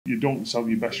You don't sell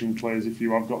your best young players if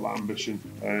you have got that ambition.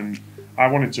 And I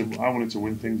wanted to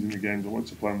win things in the games. I wanted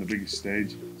to play on the biggest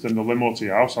stage. Send the limo to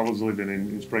your house. I was living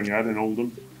in Springhead in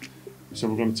Oldham. So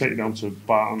we're going to take you down to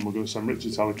Barton. We're going to send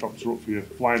Richard's helicopter up for you.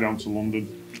 Fly down to London.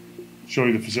 Show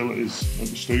you the facilities at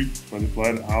the Stoop where they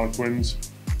played at Harlequins.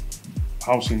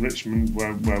 House in Richmond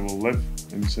where we'll live.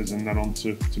 And he says, and then on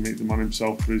to meet the man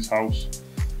himself for his house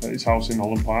in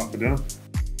Holland Park for dinner.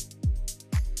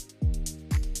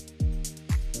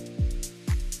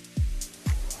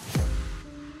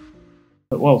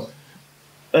 Well,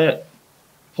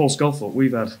 Paul Sculthorpe,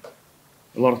 we've had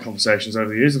a lot of conversations over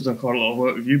the years. I've done quite a lot of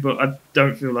work with you, but I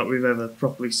don't feel like we've ever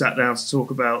properly sat down to talk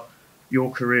about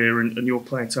your career and your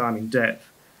playing time in depth.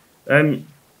 I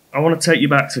want to take you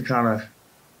back to kind of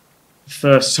the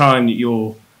first time that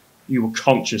you were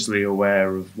consciously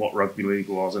aware of what rugby league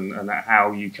was and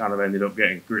how you kind of ended up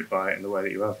getting gripped by it in the way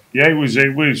that you have. Yeah, it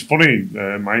was funny.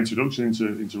 My introduction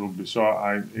into rugby. So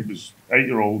it was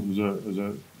 8-year-old. Was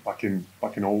a back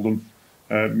in Oldham.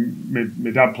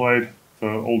 My dad played for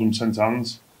Oldham St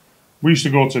Anne's. We used to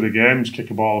go to the games,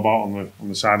 kick a ball about on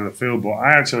the side of the field. But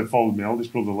I actually followed my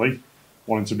eldest brother Lee,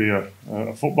 wanting to be a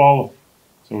footballer.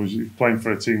 So I was playing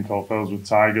for a team called Failsworth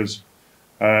Tigers,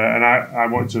 and I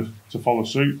wanted to follow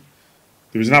suit.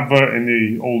 There was an advert in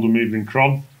the Oldham Evening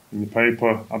Cron in the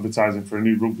paper advertising for a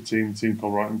new rugby team, a team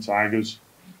called Royton Tigers.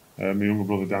 My younger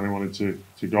brother Danny wanted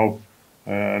to go,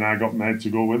 and I got made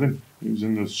to go with him. It was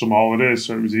in the summer holidays,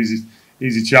 so it was easy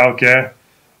childcare.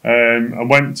 I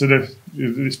went to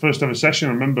this first ever session.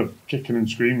 I remember kicking and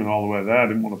screaming all the way there. I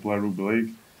didn't want to play rugby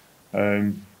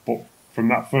league, but from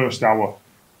that first hour,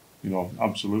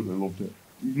 absolutely loved it.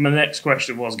 My next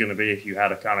question was going to be if you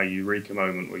had a kind of eureka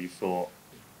moment where you thought,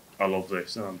 I love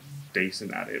this and I'm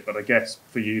decent at it. But I guess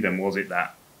for you then, was it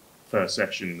that first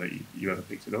session that you ever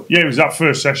picked it up? Yeah, it was that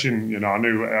first session. I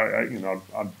knew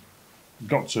I'd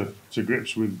got to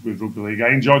grips with rugby league. I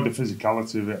enjoyed the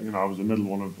physicality of it. I was the middle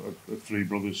one of 3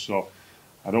 brothers, so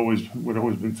we'd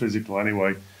always been physical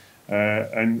anyway,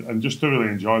 and just thoroughly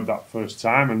enjoyed that first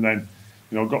time. And then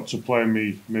got to play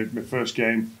my first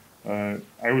game. I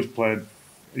always played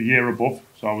a year above,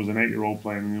 so I was an 8-year-old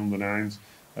playing in the under-9s.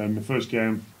 My first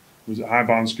game was at High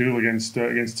Barn School against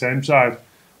Tameside.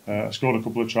 I scored a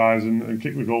couple of tries and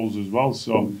kicked the goals as well.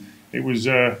 So it was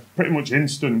pretty much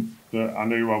instant that I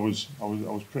knew I was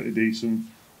pretty decent.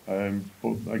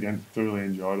 But again, thoroughly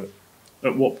enjoyed it.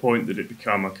 At what point did it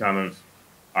become a kind of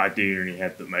idea in your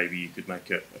head that maybe you could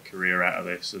make a career out of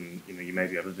this and you may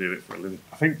be able to do it for a living?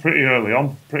 I think pretty early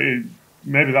on,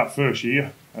 maybe that first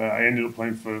year. I ended up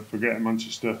playing for Greater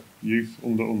Manchester Youth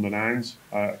under-9s.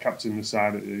 I captained the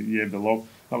side at the year below.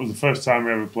 That was the first time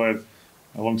I ever played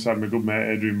alongside my good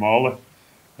mate Adrian Morley.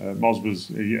 Moz was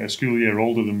a school year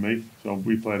older than me, so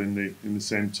we played in the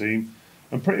same team.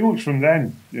 And pretty much from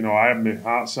then, I had my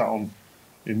heart set on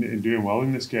in doing well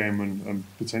in this game, and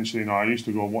potentially, I used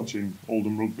to go watching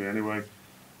Oldham rugby anyway.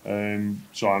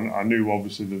 So I knew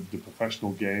obviously the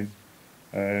professional game,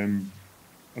 and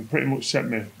pretty much set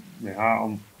my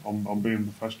heart on being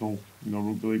a professional,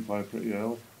 rugby league player pretty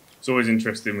early. It's always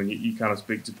interesting when you kind of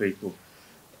speak to people.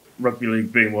 Rugby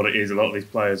league being what it is, a lot of these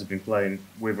players have been playing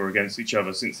with or against each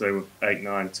other since they were 8,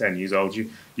 9, 10 years old.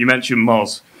 You mentioned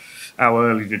Moz. How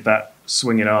early did that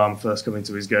swinging arm first come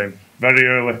into his game? Very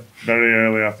early.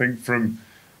 I think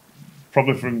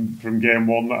probably from game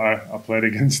 1 that I played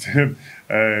against him.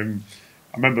 I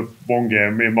remember one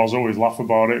game, me and Moz always laugh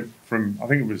about it. I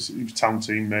think it was town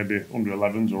team, maybe under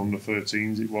 11s or under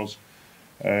 13s. It was.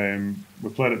 We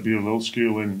played at Bewley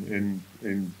School in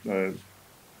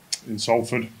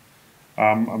Salford.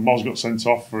 And Moz got sent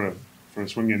off for a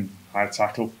swinging high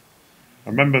tackle. I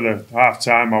remember the half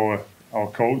time our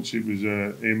coach, it was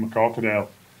Ian McCorkadale,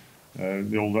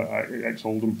 the old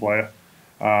ex-Oldham player,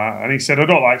 and he said, I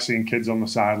don't like seeing kids on the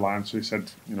sideline, so he said,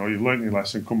 you've learnt your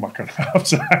lesson, come back on half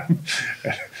time.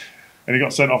 And he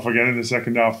got sent off again in the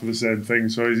second half for the same thing.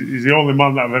 So he's the only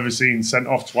man that I've ever seen sent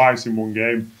off twice in one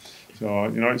game. So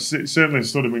it certainly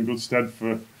stood him in good stead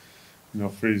for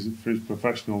his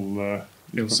professional.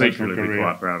 He'll secretly be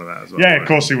quite proud of that as well. Yeah, right? Of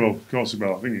course he will.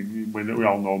 I think we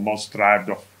all know Moz thrived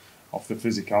off the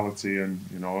physicality and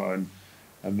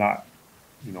that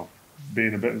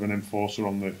being a bit of an enforcer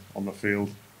on the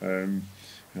field.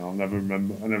 I'll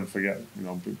never forget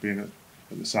being at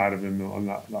the side of him on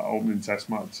that opening Test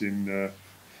match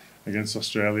against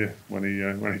Australia when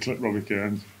he clipped Robbie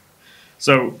Kearns.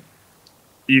 So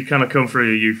you kind of come through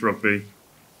your youth rugby,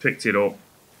 picked it up.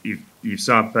 You've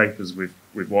signed papers with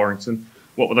Warrington.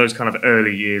 what were those kind of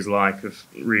early years like of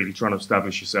really trying to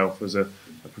establish yourself as a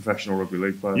professional rugby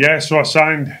league player? Yeah, so I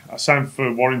signed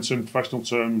for Warrington professional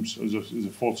terms as a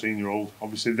 14-year-old.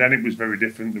 Obviously, then it was very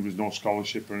different. There was no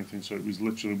scholarship or anything, so it was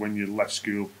literally when you left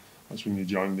school, that's when you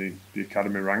joined the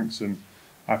academy ranks, and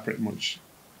I pretty much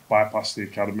bypassed the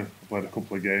academy. I played a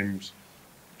couple of games,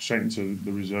 straight into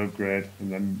the reserve grade,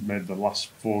 and then made the last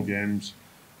 4 games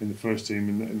in the first team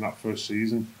in that first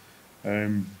season.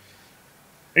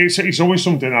 It's always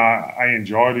something I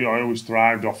enjoyed. I always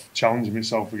thrived off challenging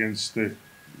myself against the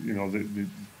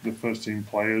first team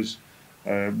players,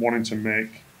 wanting to make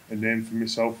a name for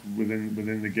myself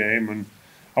within the game, and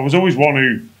I was always one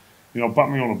who, backed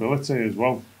my own ability as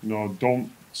well. Don't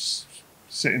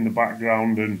sit in the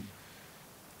background and,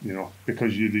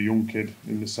 because you're the young kid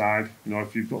in the side.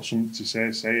 If you've got something to say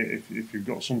it. If you've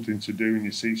got something to do and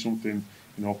you see something,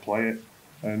 play it,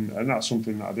 and that's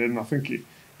something that I did, and I think it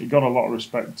got a lot of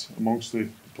respect amongst the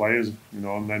players,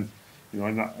 and then,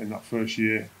 in that first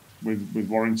year with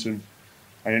Warrington,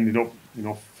 I ended up,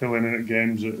 filling in at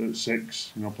games at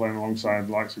 6, playing alongside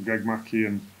the likes of Greg Mackey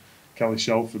and Kelly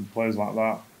Shelford, players like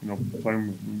that, playing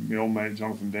with my old mate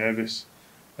Jonathan Davis,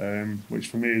 which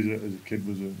for me as a kid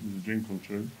was a dream come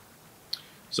true.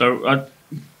 So I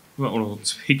don't want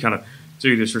to be kind of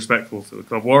too disrespectful to the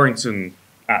club. Warrington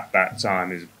at that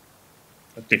time is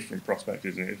a different prospect,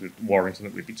 isn't it? It's Warrington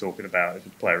that we'd be talking about if a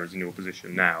player is in your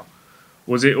position now.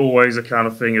 Was it always a kind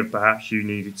of thing of perhaps you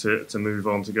needed to move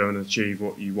on to go and achieve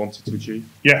what you wanted to achieve?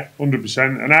 Yeah,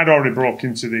 100%. And I'd already broke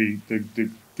into the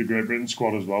Great Britain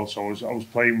squad as well, so I was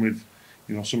playing with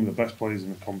some of the best players in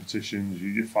the competitions,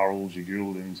 your Farrells, your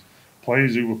Gouldings,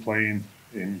 players who were playing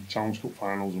in Challenge Cup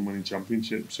finals and winning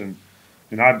championships. And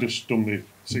I'd just done the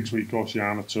 6-week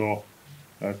Oceania tour.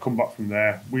 Come back from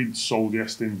there, we'd sold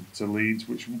Yestin to Leeds,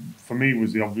 which for me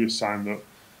was the obvious sign that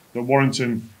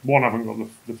Warrington, one, haven't got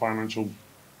the financial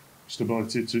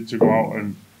stability to go out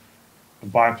and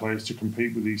buy players to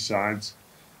compete with these sides,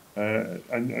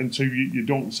 and two, you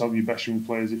don't sell your best young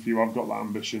players if you have got that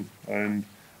ambition. And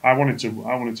I wanted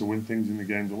to win things in the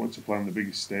games. I wanted to play on the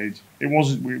biggest stage. It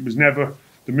was never,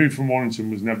 the move from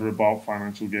Warrington was never about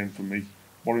financial gain for me.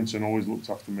 Warrington always looked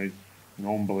after me.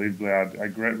 Unbelievably, I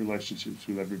had great relationships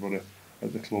with everybody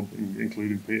at the club,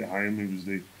 including Peter Hyam, who was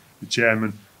the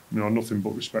chairman. Nothing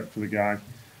but respect for the guy.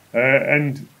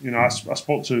 And I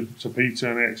spoke to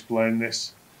Peter and I explained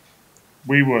this.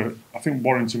 I think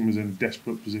Warrington was in a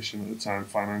desperate position at the time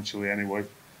financially anyway,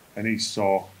 and he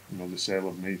saw the sale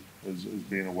of me as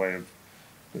being a way of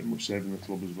pretty much saving the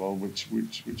club as well, which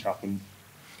happened.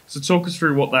 So talk us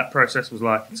through what that process was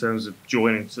like in terms of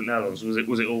joining St Helens.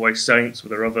 Was it always Saints? Were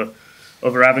there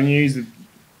other avenues?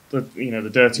 The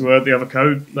dirty word, the other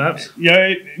code, perhaps?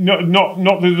 Yeah, not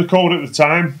the code at the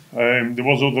time. There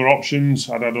was other options.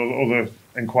 I'd had other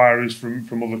inquiries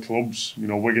from other clubs.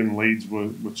 Wigan and Leeds were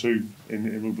 2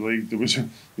 in Rugby League. There was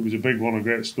a big one, a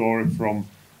great story from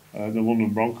the London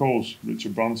Broncos.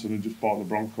 Richard Branson had just bought the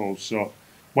Broncos. So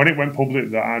when it went public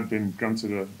that I'd been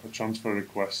granted a transfer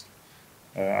request,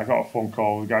 I got a phone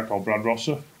call with a guy called Brad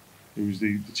Rosser, who was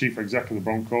the chief exec of the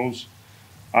Broncos,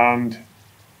 and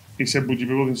he said, "Would you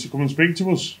be willing to come and speak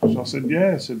to us?" So I said,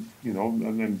 "Yeah." I said,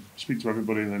 and then speak to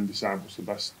everybody and then decide what's the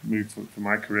best move for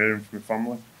my career and for my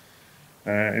family.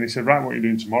 And he said, "Right, what are you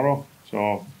doing tomorrow?"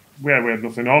 So we had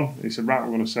nothing on. He said, "Right,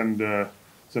 we're going to send a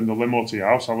limo to your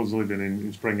house." I was living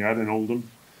in Springhead in Oldham.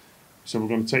 So we're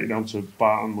going to take you down to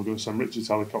Barton. We're going to send Richard's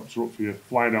helicopter up for you,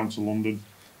 fly down to London,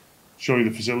 show you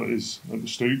the facilities at the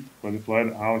Stoop where they played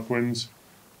at Harlequins,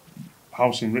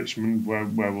 house in Richmond where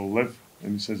we'll live.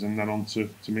 And he says, and then on to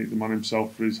meet the man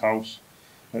himself for his house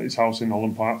in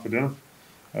Holland Park for dinner.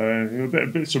 A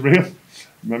bit surreal. I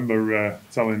remember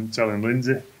telling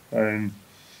Lindsay,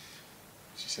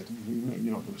 she said,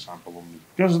 "You're not going to sign for London."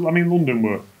 Because London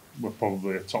were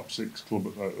probably a top 6 club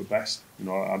at best.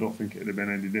 I don't think it'd have been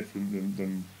any different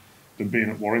than being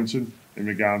at Warrington in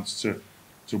regards to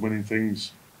winning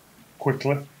things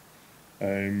quickly.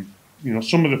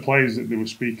 Some of the players that they were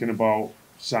speaking about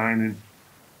signing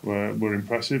were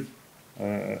impressive.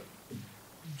 So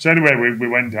anyway, we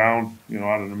went down.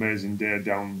 Had an amazing day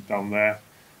down there,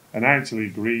 and I actually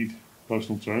agreed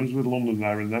personal terms with London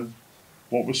there and then.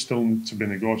 What was still to be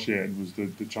negotiated was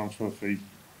the transfer fee,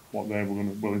 what they were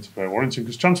willing to pay Warrington,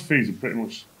 because transfer fees had pretty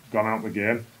much gone out of the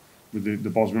game with the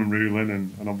Bosman ruling,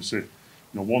 and obviously,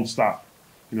 once that,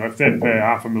 if they pay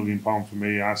 £500,000 for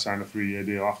me, I sign a 3-year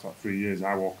deal. After that 3 years,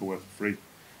 I walk away for free.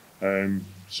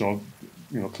 So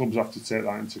clubs have to take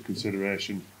that into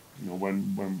consideration,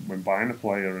 when buying a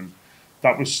player, and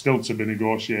that was still to be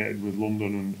negotiated with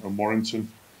London and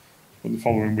Warrington. But the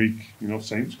following week,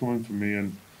 Saints come in for me,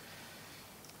 and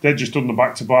they'd just done the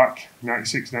back-to-back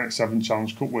 96, 97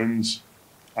 Challenge Cup wins.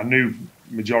 I knew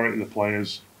majority of the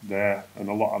players there, and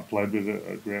a lot I'd played with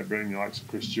at Great Britain, like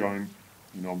Chris Joynt,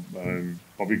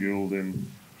 Bobby Goulding,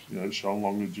 Sean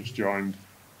Long had just joined.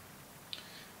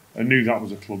 I knew that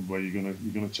was a club where you're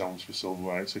gonna challenge for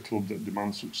silverware. It's a club that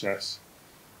demands success.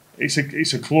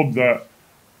 It's a club that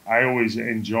I always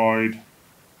enjoyed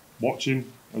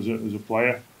watching as a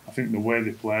player. I think the way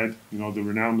they played, they're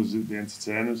renowned as the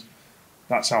entertainers.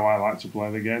 That's how I like to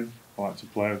play the game. I like to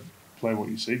play what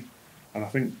you see, and I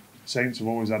think Saints have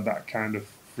always had that kind of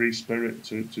free spirit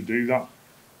to do that,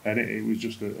 and it was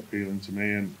just appealing to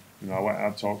me. And I went and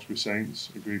had talks with Saints,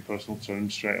 agreed personal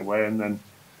terms straight away, and then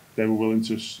they were willing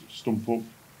to stump up,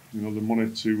 the money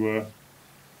to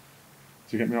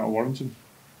get me out of Warrington.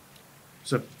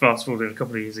 So fast forward a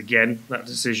couple of years again, that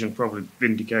decision probably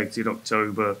vindicated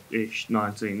October-ish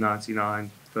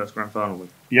 1999, first grand final win.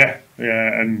 Yeah,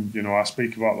 and I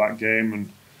speak about that game,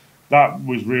 and that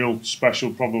was real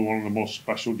special, probably one of the most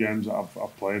special games that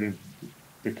I've played in,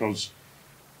 because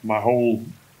my whole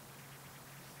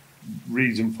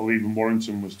reason for leaving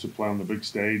Warrington was to play on the big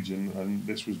stage, and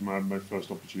this was my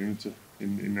first opportunity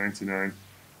in '99.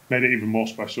 Made it even more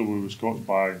special. We were coached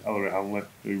by Ellery Hanley,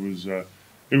 who was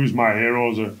my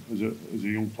hero as a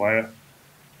young player.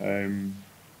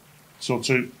 So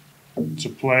to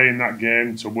play in that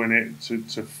game, to win it,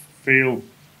 to feel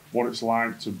what it's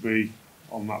like to be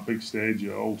on that big stage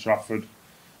at Old Trafford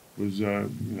was a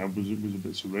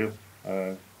bit surreal.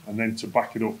 And then to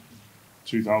back it up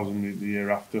 2000, the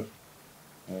year after,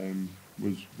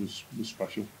 was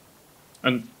special.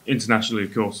 And internationally,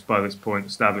 of course, by this point,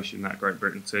 establishing that Great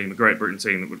Britain team, a Great Britain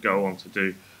team that would go on to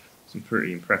do some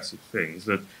pretty impressive things.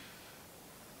 The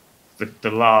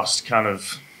last kind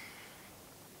of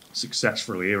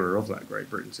successful era of that Great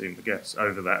Britain team, I guess,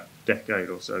 over that decade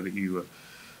or so that you were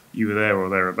there or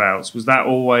thereabouts, was that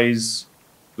always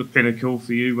the pinnacle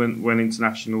for you when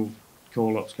international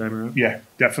call-ups came around? Yeah,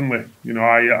 definitely.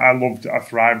 I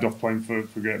thrived off playing for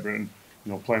Great Britain.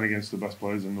 Playing against the best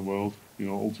players in the world.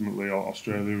 Ultimately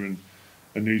Australia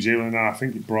and New Zealand, and I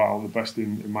think it brought out the best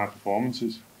in my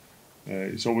performances.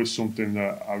 It's always something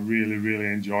that I really, really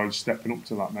enjoyed, stepping up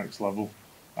to that next level,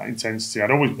 that intensity.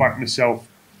 I'd always back myself.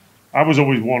 I was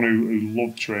always one who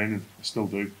loved training. I still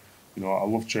do. I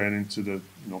love training to the,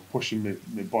 pushing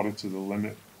my body to the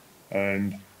limit,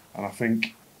 and I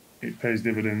think it pays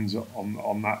dividends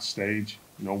on that stage.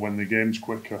 When the game's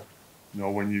quicker,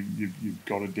 when you've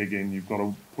got to dig in, you've got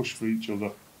to push for each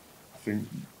other. I think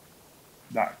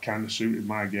that kind of suited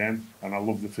my game, and I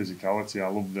love the physicality. I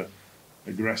love the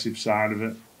aggressive side of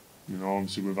it.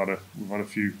 Obviously we've had a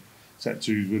few set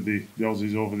twos with the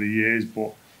Aussies over the years,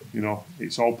 but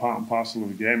it's all part and parcel of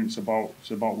the game. It's about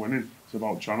winning. It's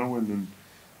about trying to win,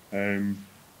 and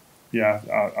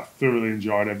I thoroughly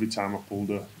enjoyed every time I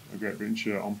pulled a Great Britain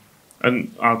shirt on.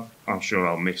 And I'm sure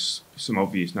I'll miss some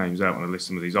obvious names out when I list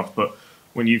some of these off, but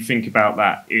when you think about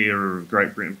that era of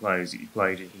Great Britain players that you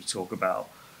played in, you talk about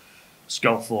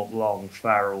Sculthorpe, Long,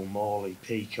 Farrell, Morley,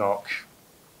 Peacock.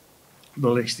 The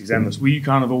list is endless. Were you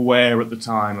kind of aware at the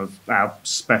time of how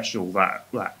special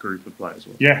that group of players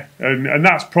was? Yeah, and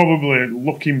that's probably,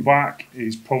 looking back,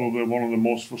 is probably one of the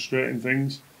most frustrating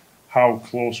things, how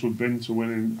close we've been to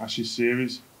winning Ashes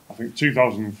series. I think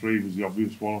 2003 was the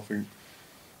obvious one. I think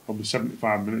probably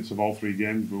 75 minutes of all three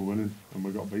games we were winning, and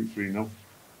we got beat 3-0.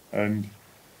 And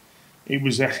it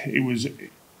was there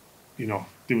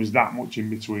was that much in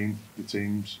between the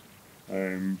teams.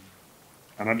 And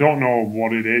I don't know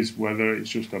what it is, whether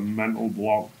it's just a mental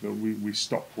block that we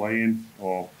stopped playing,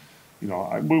 or, we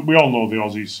all know the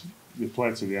Aussies, they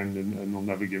play to the end and they'll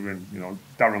never give in.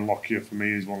 Darren Lockyer for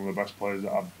me is one of the best players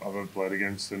that I've ever played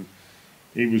against, and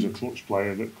he was a clutch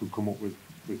player that could come up with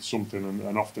something,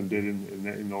 and often did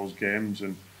in those games.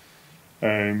 And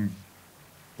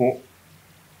but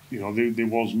there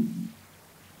was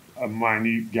a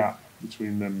minute gap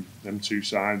between them two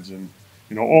sides, and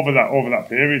over that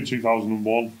period,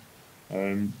 2001,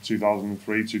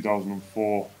 2003,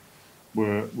 2004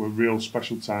 were real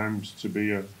special times to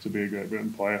be a Great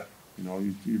Britain player.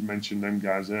 You mentioned them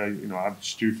guys there. I had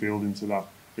Stu Field into that,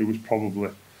 who was probably,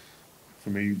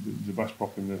 for me, the best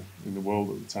prop in the world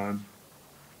at the time.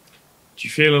 Do you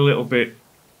feel a little bit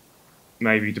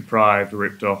maybe deprived or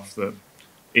ripped off that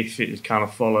if it had kind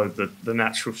of followed the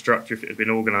natural structure, if it had been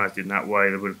organised in that way,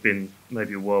 there would have been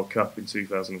maybe a World Cup in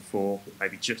 2004,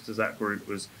 maybe just as that group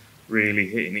was really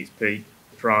hitting its peak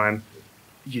prime,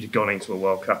 you'd have gone into a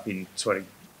World Cup in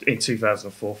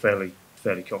 2004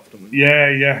 fairly confident with.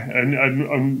 Yeah,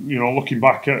 and you know, looking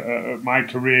back at my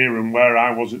career and where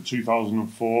I was at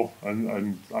 2004,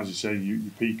 and as you say, your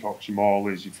Peacocks, your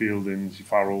Morleys, your Fieldings, your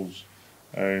Farrells,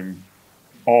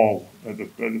 all at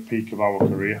the peak of our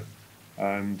career.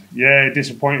 And yeah,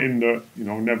 disappointing that, you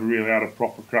know, never really had a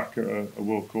proper crack at a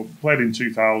World Cup. Played in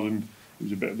 2000. It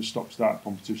was a bit of a stop-start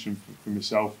competition for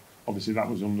myself. Obviously, that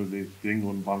was under the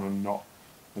England ban and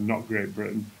not Great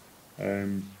Britain.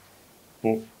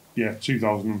 But yeah,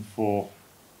 2004.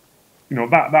 You know,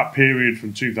 that period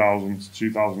from 2000 to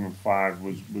 2005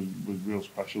 was real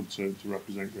special to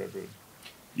represent Great Britain.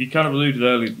 You kind of alluded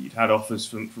earlier that you'd had offers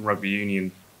from rugby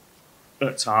union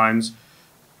at times.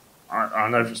 I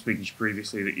know from speaking to you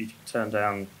previously that you turned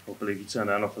down, I believe you turned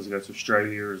down offers to go to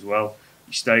Australia as well.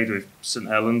 You stayed with St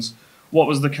Helens. What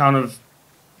was the kind of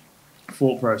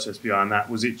thought process behind that?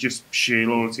 Was it just sheer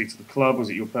loyalty to the club? Was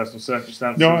it your personal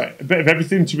circumstances? No, a bit of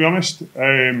everything, to be honest.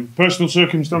 Personal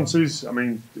circumstances, I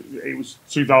mean, it was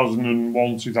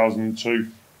 2001, 2002,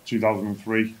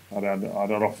 2003. I'd had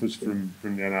offers from the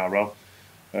NRL.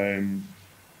 We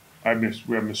had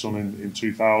my son in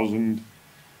 2000.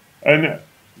 And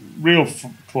real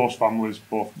close families,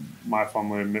 both my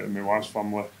family and my wife's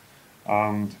family.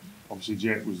 And obviously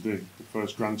Jake was the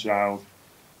first grandchild.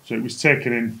 So it was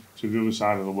taking him to the other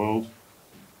side of the world,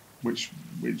 which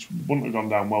wouldn't have gone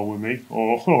down well with me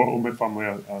or my family,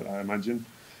 I imagine.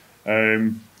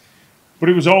 But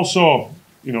it was also,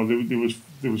 you know,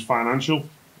 there was financial.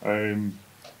 You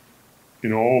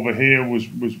know, over here was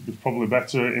probably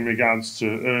better in regards to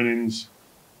earnings,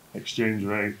 exchange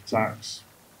rate, tax.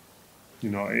 You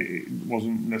know, it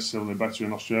wasn't necessarily better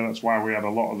in Australia. That's why we had a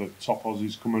lot of the top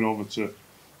Aussies coming over to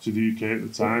the UK at the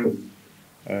time,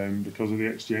 because of the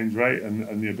exchange rate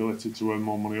and the ability to earn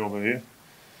more money over here.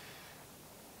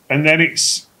 And then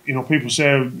it's, you know, people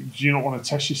say, do you not want to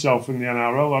test yourself in the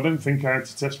NRL? I don't think I had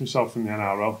to test myself in the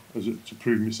NRL to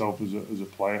prove myself as a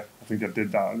player. I think I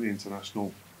did that in the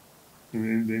international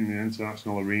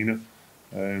arena.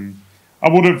 I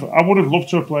would have loved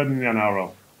to have played in the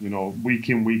NRL. You know, week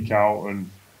in, week out,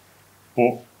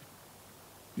 but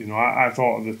you know, I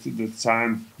thought at the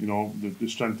time, you know, the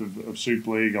strength of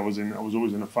Super League. I was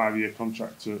always in a 5-year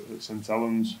contract at St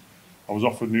Helens. I was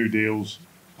offered new deals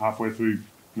halfway through, you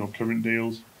know, current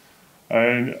deals,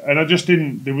 and I just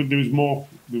didn't. There was more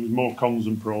cons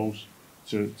than pros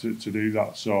to do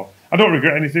that. So I don't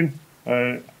regret anything,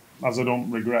 as I don't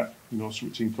regret, you know,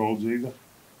 switching codes either.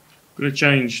 I'm going to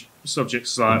change subject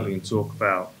slightly and talk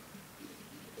about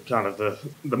kind of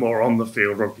the more on the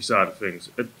field rugby side of things.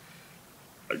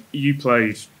 You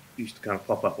used to kind of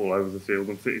pop up all over the field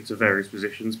and fit into various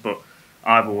positions, but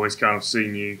I've always kind of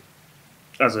seen you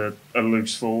as a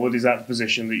loose forward. Is that the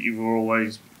position that you've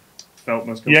always felt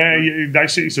most comfortable? Yeah,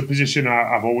 it's a position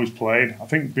I've always played. I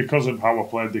think because of how I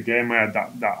played the game, I had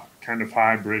that kind of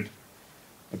hybrid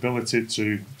ability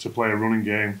to play a running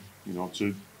game, you know,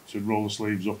 to roll the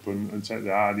sleeves up and take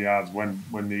the hard yards when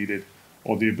needed,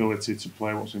 or the ability to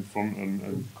play what's in front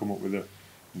and come up with a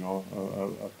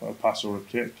pass or a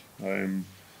kick. And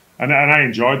I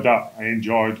enjoyed that. I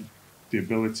enjoyed the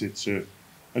ability to,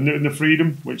 and the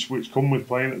freedom which come with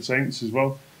playing at Saints as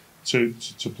well, to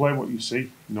play what you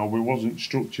see. You know, we wasn't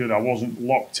structured. I wasn't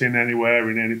locked in anywhere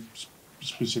in any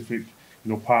specific,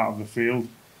 you know, part of the field.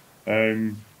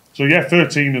 So yeah,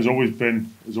 13 has always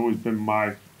been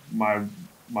my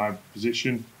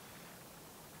position.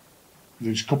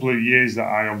 There's a couple of years that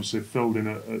I obviously filled in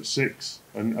at 6,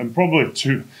 and probably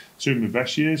two of my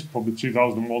best years, probably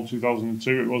 2001,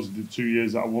 2002. It was the 2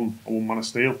 years that I won Man of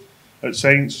Steel at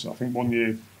Saints. I think 1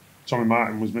 year Tommy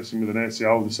Martin was missing with an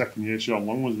ACL. The second year Sean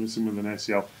Long was missing with an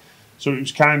ACL. So it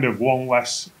was kind of one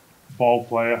less ball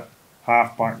player,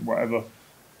 halfback, whatever,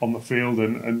 on the field,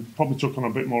 and probably took on a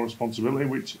bit more responsibility,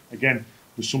 which again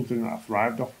was something that I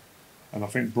thrived off, and I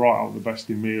think brought out the best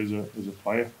in me as a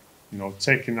player. You know,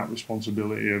 taking that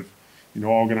responsibility of, you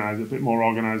know, a bit more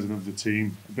organising of the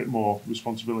team, a bit more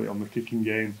responsibility on the kicking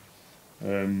game.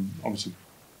 Obviously,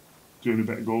 doing a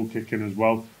bit of goal kicking as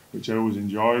well, which I always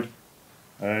enjoyed.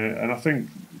 And I think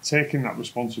taking that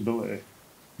responsibility,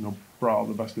 you know, brought out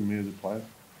the best in me as a player.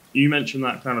 You mentioned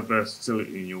that kind of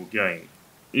versatility in your game.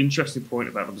 Interesting point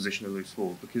about the position of loose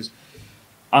forward, because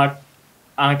I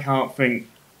can't think,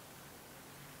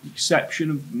 exception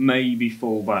of maybe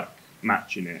fullback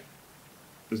matching it,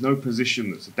 there's no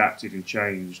position that's adapted and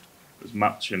changed as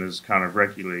much and as kind of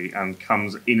regularly and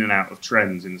comes in and out of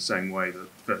trends in the same way that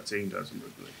 13 does in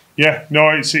rugby league. Yeah, no,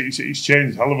 it's changed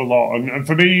a hell of a lot, and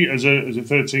for me as a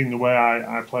 13, the way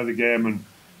I play the game, and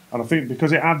I think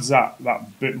because it adds that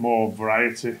bit more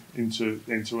variety into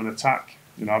an attack.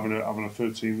 having a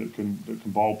 13 that can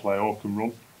ball play or can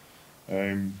run.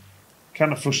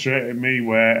 Kind of frustrated me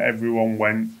where everyone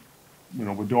went. We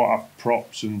don't have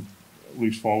props and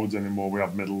loose forwards anymore. We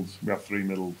have middles. We have 3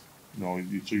 middles.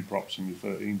 Your 2 props and your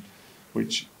 13,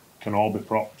 which can all be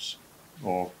props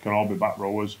or can all be back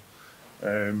rowers.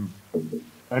 And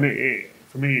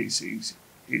for me,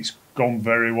 it's gone a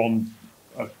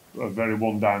very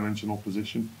one-dimensional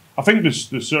position. I think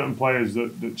there's certain players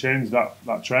that change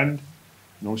that trend.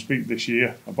 We speak this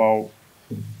year about,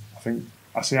 I think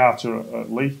Asiata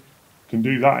at Lee can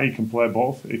do that. He can play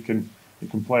both. He can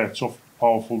play a tough,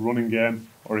 powerful running game,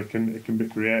 or it can be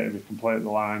creative. It can play at the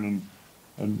line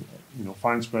and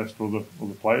find space for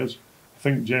other players. I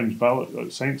think James Bell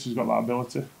at Saints has got that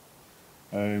ability.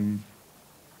 And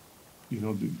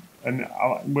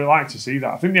we like to see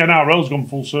that. I think the NRL's gone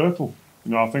full circle.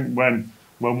 I think when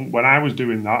I was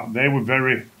doing that, they were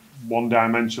very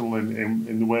one-dimensional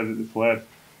in the way that they played.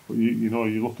 But you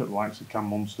look at the likes of Cam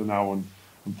Munster now and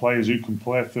players who can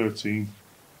play 13.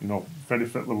 Freddie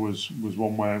Fittler was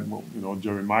one where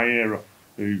during my era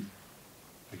who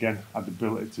again had the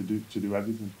ability to do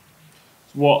everything.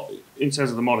 So what, in terms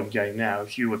of the modern game now,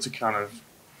 if you were to kind of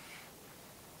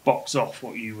box off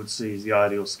what you would see as the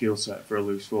ideal skill set for a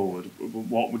loose forward,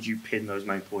 what would you pin those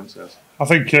main points as? I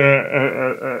think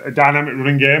a dynamic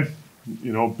running game,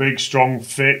 big, strong,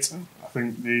 fit. I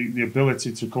think the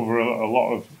ability to cover a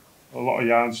lot of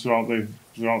yards throughout the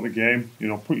game.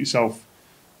 Put yourself,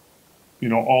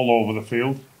 all over the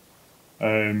field.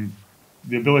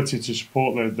 The ability to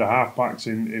support the halfbacks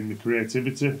in the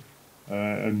creativity,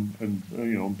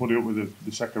 and put it up with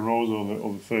the second rows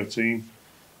or the 13.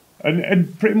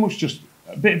 And pretty much just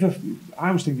a bit of I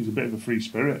always think it's a bit of a free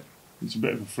spirit. It's a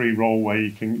bit of a free roll where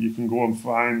you can go and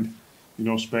find,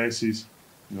 spaces,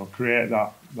 create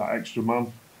that extra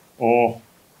man. Or,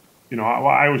 what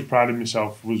I always prided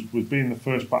myself was being the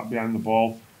first back behind the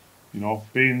ball,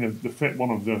 being the fit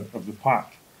one of the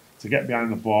pack to get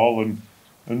behind the ball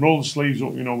and roll the sleeves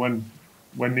up,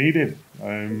 when needed.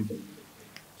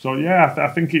 So yeah, I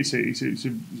think it's a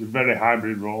very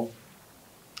hybrid role.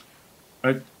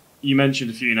 You mentioned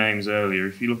a few names earlier.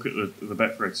 If you look at the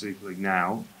Betfred Super League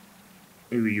now,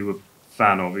 who are you a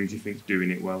fan of? Who do you think's doing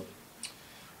it well?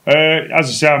 As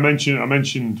I say, I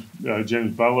mentioned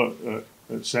James Bell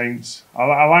at Saints.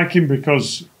 I like him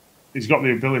because he's got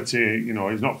the ability.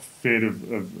 He's not afraid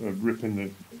of ripping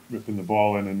the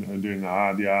ball in and doing the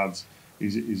hard yards.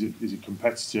 He's a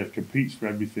competitor, competes for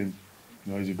everything.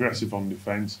 He's aggressive on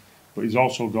defence, but he's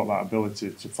also got that ability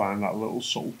to find that little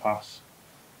subtle pass.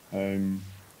 And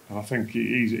I think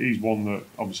he's one that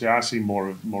obviously I see more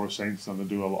of Saints than I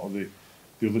do a lot of the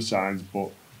other sides. But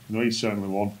he's certainly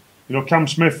one. Cam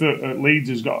Smith at Leeds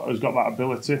has got that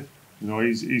ability.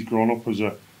 He's grown up as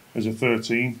a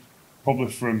 13,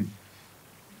 probably from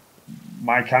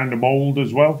my kind of mould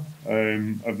as well.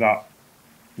 Of that,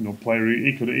 player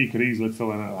he could easily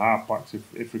fill in at halfbacks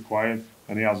if required,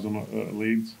 and he has done at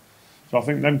Leeds. So I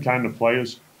think them kind of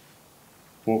players.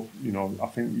 But I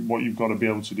think what you've got to be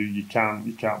able to do, you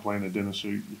can't play in a dinner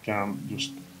suit. You can't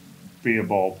just be a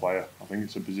ball player. I think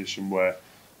it's a position where,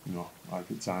 like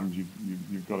at times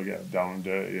you've got to get down and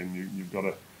dirty, and you've got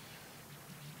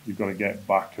to get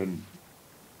back and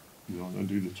and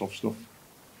do the tough stuff.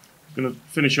 I'm going to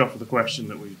finish off with a question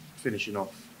that we're finishing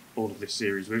off all of this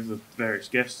series with the various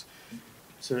guests.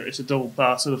 So it's a double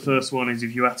part. So the first one is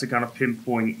if you had to kind of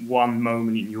pinpoint one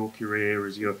moment in your career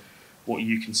as what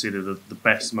you consider the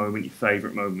best moment, your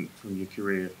favourite moment from your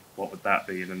career, what would that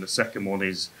be? And then the second one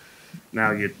is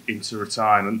now you're into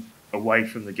retirement, away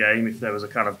from the game. If there was a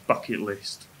kind of bucket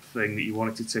list thing that you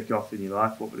wanted to tick off in your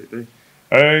life, what would it be?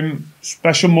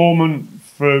 Special moment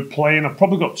for playing, I've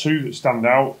probably got 2 that stand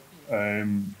out.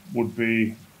 Would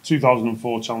be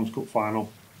 2004 Challenge Cup final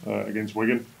against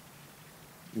Wigan.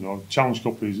 Challenge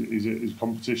Cup is a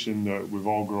competition that we've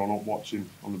all grown up watching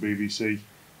on the BBC.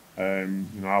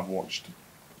 I've watched,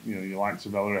 your likes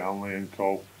of Ellery Hanley and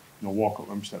co. Walk up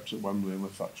them steps at Wembley and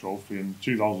lift that trophy. In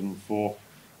 2004,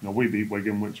 we beat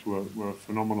Wigan, which were a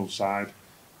phenomenal side.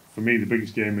 For me, the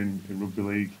biggest game in Rugby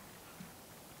League.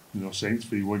 Saints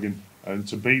v Wigan, and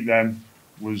to beat them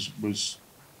was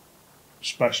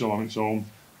special on its own.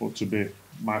 But to be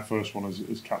my first one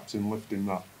as captain, lifting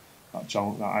that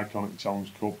challenge, that iconic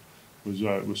Challenge Cup,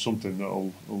 was something that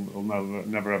will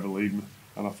never ever leave me.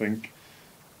 And I think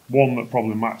one that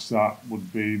probably matched that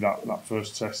would be that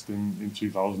first test in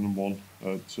 2001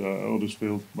 at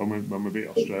Huddersfield when we beat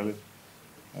Australia.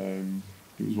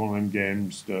 It was one of them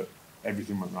games that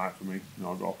everything went right for me. I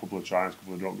got a couple of tries, a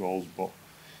couple of drop goals, but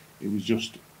it was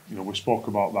just, we spoke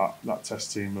about that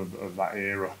test team of that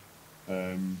era.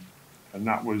 and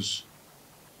that was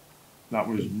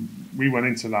we went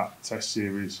into that Test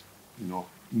series, you know,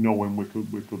 knowing we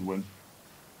could win.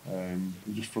 It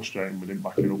was just frustrating we didn't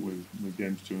back it up with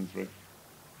games 2 and 3.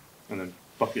 And then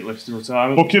bucket list in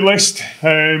retirement. Bucket list.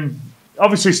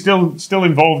 Obviously, still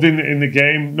involved in the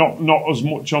game. Not as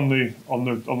much on the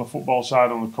football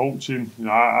side, on the coaching. You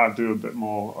know, I do a bit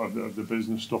more of the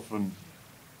business stuff, and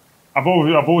I've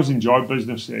always enjoyed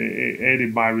business. It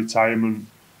aided my retirement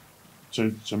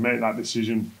to make that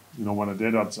decision. You know, when I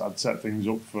did, I'd set things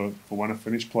up for when I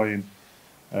finished playing.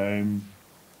 To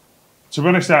be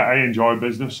honest, I enjoy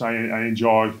business. I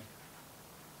enjoy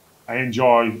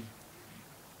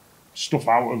stuff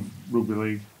out of rugby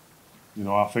league. You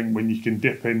know, I think when you can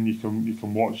dip in, you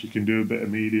can watch, you can do a bit of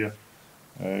media.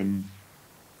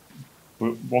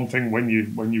 But one thing when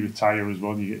you retire as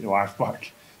well, you get your life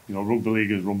back. You know, rugby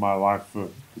league has run my life for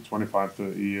 25,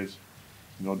 30 years.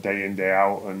 You know, day in, day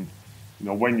out, and you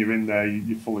know, when you're in there,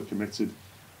 you're fully committed.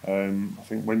 I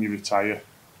think when you retire,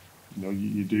 you know,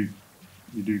 you do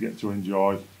get to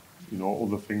enjoy, you know,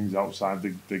 other things outside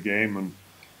the game.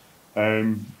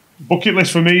 And bucket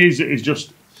list for me is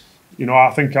just, you know,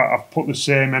 I think I've put the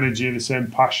same energy, the same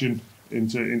passion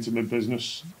into my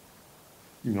business,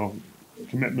 you know,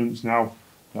 commitments now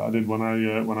that I did when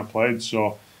I played.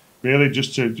 So really,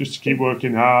 just to keep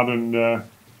working hard and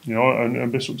you know,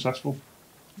 and be successful.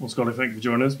 Well, Scotty, thank you for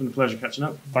joining us. It's been a pleasure catching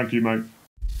up. Thank you, mate.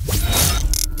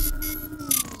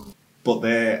 But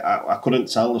I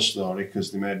couldn't tell the story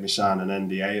because they made me sign an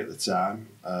NDA at the time.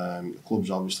 The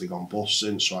club's obviously gone bust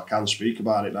since, so I can speak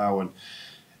about it now. And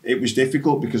it was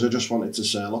difficult because I just wanted to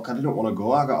say, look, I didn't want to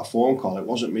go. I got a phone call. It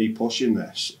wasn't me pushing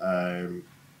this.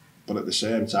 But at the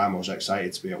same time, I was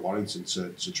excited to be at Warrington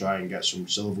to try and get some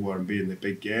silverware and be in the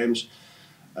big games.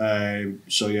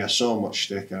 So yeah, so much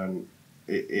stick, and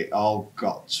it all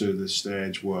got to the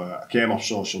stage where I came off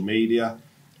social media,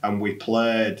 and we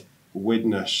played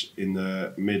Widnes in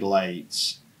the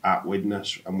mid-eights at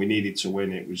Widnes, and we needed to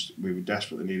win. We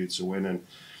desperately needed to win, and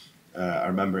I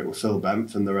remember it was Phil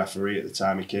Bentham, the referee at the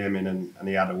time. He came in and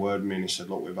he had a word with me, and he said,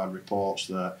 look, we've had reports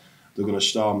that they're going to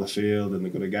storm the field and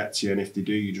they're going to get to you, and if they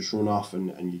do, you just run off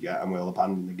and you get them, we'll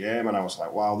abandon the game. And I was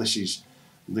like, wow, this is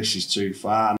too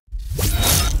far.